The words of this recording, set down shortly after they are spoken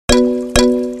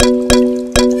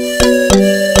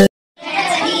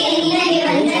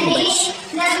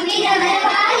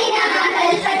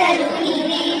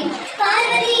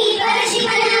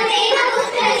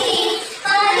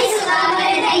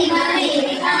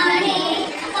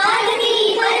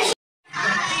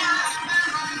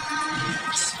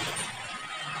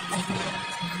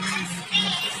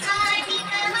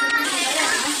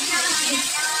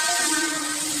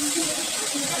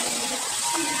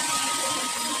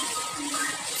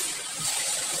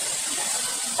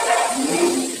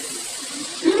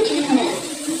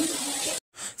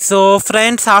So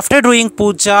friends, after doing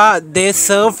puja, they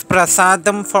served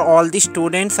prasadam for all the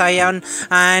students.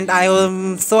 And I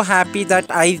am so happy that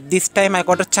I this time I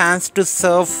got a chance to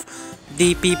serve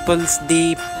the people's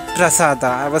the prasada.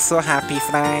 I was so happy,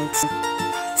 friends.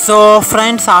 So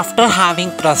friends, after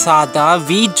having prasada,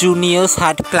 we juniors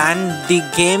had planned the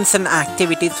games and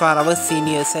activities for our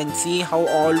seniors, and see how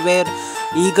all were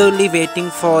eagerly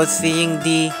waiting for seeing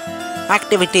the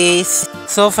activities.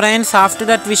 So friends, after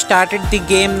that we started the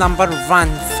game number 1,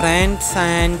 friends,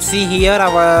 and see here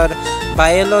our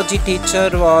biology teacher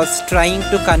was trying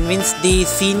to convince the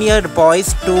senior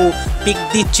boys to pick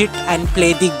the chit and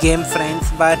play the game, friends,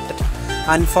 but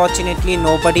unfortunately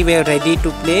nobody were ready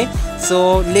to play.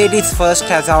 So ladies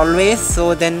first as always,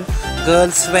 so then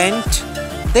girls went,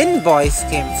 then boys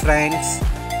came, friends.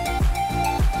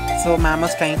 So ma'am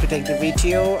was trying to take the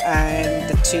video and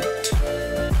the chit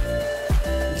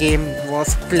game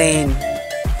was playing.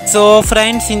 So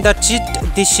friends, in the chit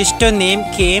the sister name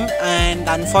came, and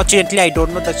unfortunately I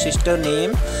don't know the sister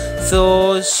name.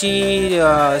 So she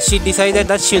decided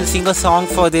that she'll sing a song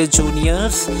for the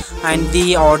juniors and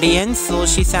the audience. So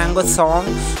she sang a song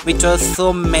which was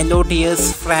so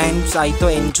melodious, friends. I though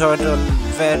enjoyed it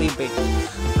very big,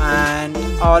 and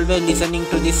all were listening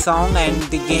to the song, and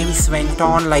the games went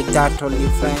on like that only,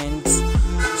 friends.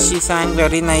 She sang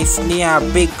very nicely. A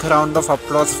big round of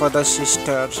applause for the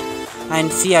sister.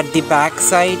 And see at the back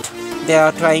side they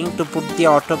are trying to put the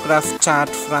autograph chart,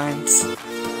 friends.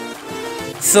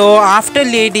 So after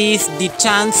ladies, the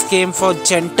chance came for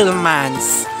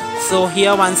gentlemen's. So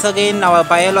here once again our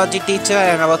biology teacher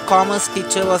and our commerce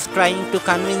teacher was trying to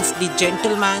convince the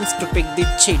gentlemen's to pick the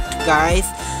chit, guys.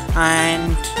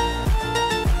 And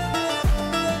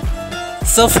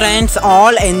so friends,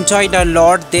 all enjoyed a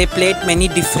lot. They played many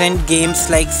different games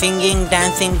like singing,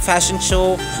 dancing, fashion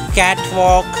show,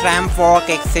 catwalk, ramp walk,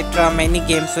 etc. Many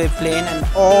games were played, and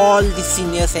all the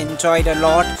seniors enjoyed a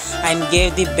lot and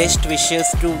gave the best wishes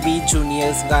to we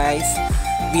juniors, guys.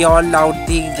 We all loved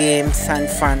the games and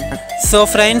fun. So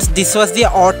friends, this was the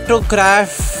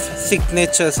autograph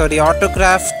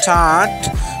chart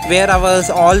where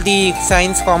all the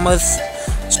science, commerce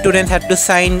students had to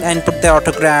sign and put their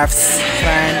autographs,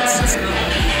 friends.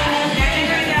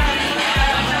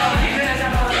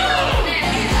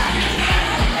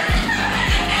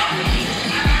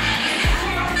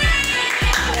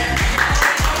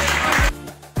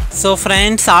 So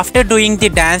friends, after doing the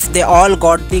dance, they all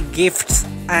got the gifts,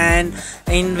 and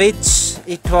in which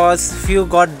it was few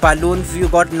got balloon, few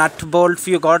got nut bolt,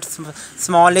 few got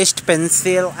smallest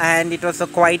pencil, and it was a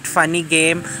quite funny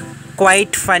game,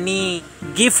 quite funny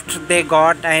gift they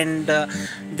got, and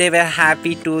they were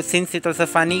happy too since it was a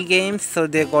funny game. So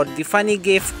they got the funny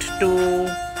gift too.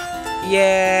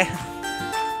 Yeah.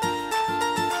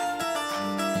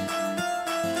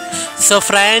 So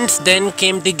friends, then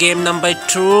came the game number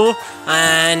 2,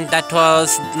 and that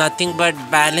was nothing but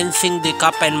balancing the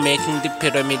cup and making the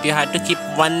pyramid. You had to keep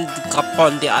one cup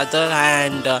on the other,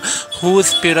 and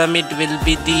whose pyramid will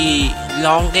be the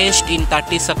longest in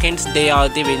 30 seconds, they are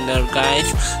the winner,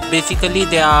 guys. Basically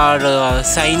they are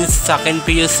science, second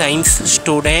PU science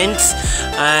students,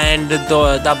 and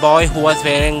the boy who was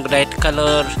wearing red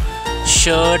color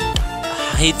shirt,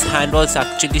 his hand was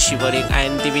actually shivering,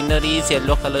 and the winner is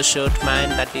yellow color shirt man,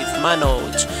 that is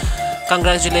Manoj.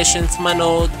 Congratulations,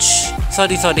 Manoj.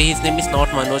 Sorry, his name is not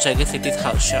Manoj, I guess it is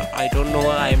Harsha. I don't know,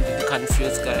 I am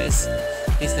confused, guys.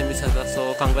 His name is Harsha,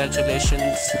 so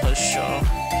congratulations, Harsha.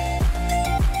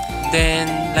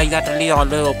 Then like that only all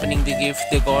were opening the gift,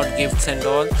 they got gifts and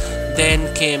all.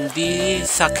 Then came the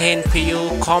second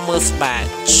PU commerce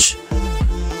batch,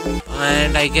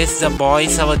 and I guess the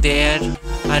boys over there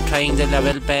are trying the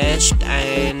level best,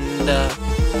 and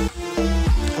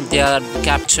they are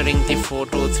capturing the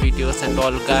photos, videos and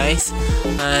all, guys.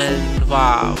 And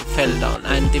wow, fell down,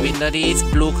 and the winner is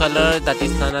blue color, that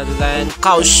is none other than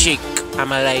Kaushik.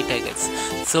 Am I right? I guess.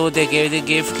 So they gave the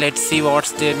gift. Let's see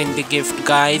what's there in the gift,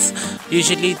 guys.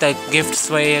 Usually the gifts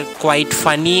were quite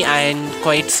funny and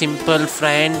quite simple,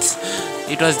 friends.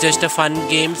 It was just a fun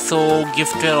game, so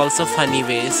gifts were also funny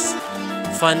ways.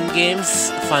 Fun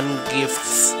games, fun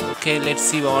gifts. Okay, let's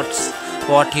see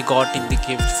what he got in the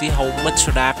gift. See how much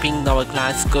wrapping our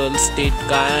class girls did,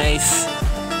 guys.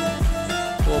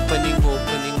 Opening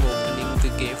the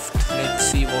gift. Let's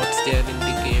see what's there in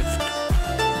the gift.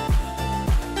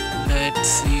 Let's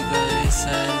see, guys.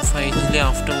 And finally,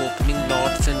 after opening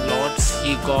lots and lots,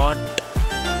 he got,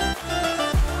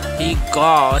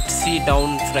 see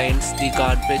down, friends, the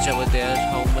garbage over there,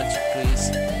 how much it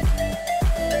is.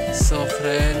 So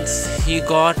friends, he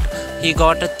got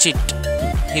a chit,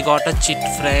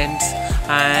 friends,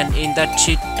 and in that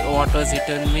sheet what was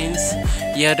written means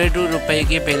 2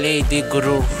 ರೂಪಾಯಿಗೆ ಬೆಲೆ ಇದೆ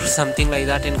ಗುರು, something like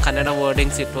that. In Kannada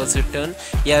wordings it was written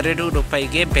 2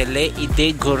 ರೂಪಾಯಿಗೆ ಬೆಲೆ ಇದೆ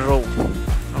guru.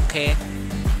 Okay,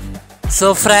 so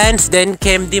friends, then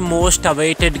came the most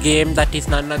awaited game, that is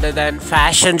none other than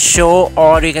fashion show,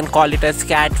 or you can call it as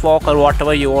catwalk or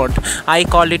whatever you want. I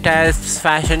call it as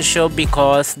fashion show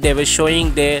because they were showing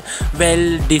their well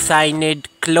designed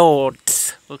clothes.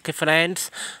 Okay friends,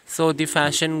 so the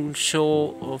fashion show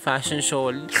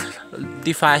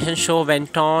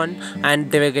went on, and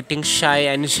they were getting shy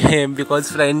and shame because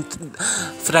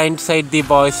front side the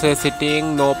boys were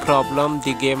sitting, no problem,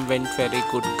 the game went very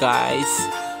good guys.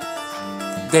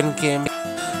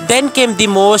 Then came the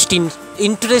most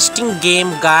interesting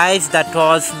game guys, that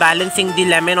was balancing the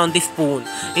lemon on the spoon.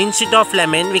 Instead of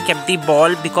lemon we kept the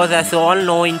ball, because as you all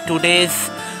know in today's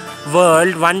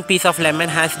world one piece of lemon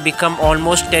has become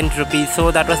almost 10 rupees, so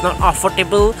that was not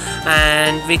affordable,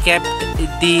 and we kept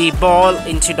the ball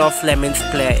instead of lemon's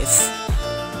place.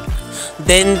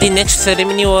 Then the next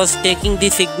ceremony was taking the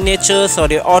signatures or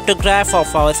the autograph of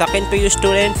our second PU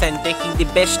students and taking the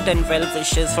best and well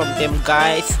wishes from them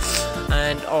guys,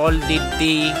 and all did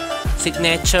the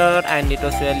signature, and it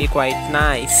was really quite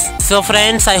nice. So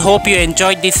friends, I hope you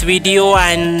enjoyed this video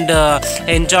and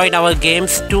enjoyed our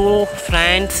games too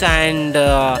friends, and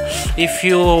if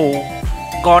you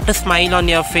got a smile on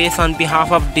your face on behalf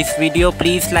of this video,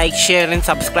 please like, share and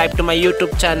subscribe to my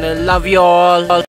YouTube channel. Love you all.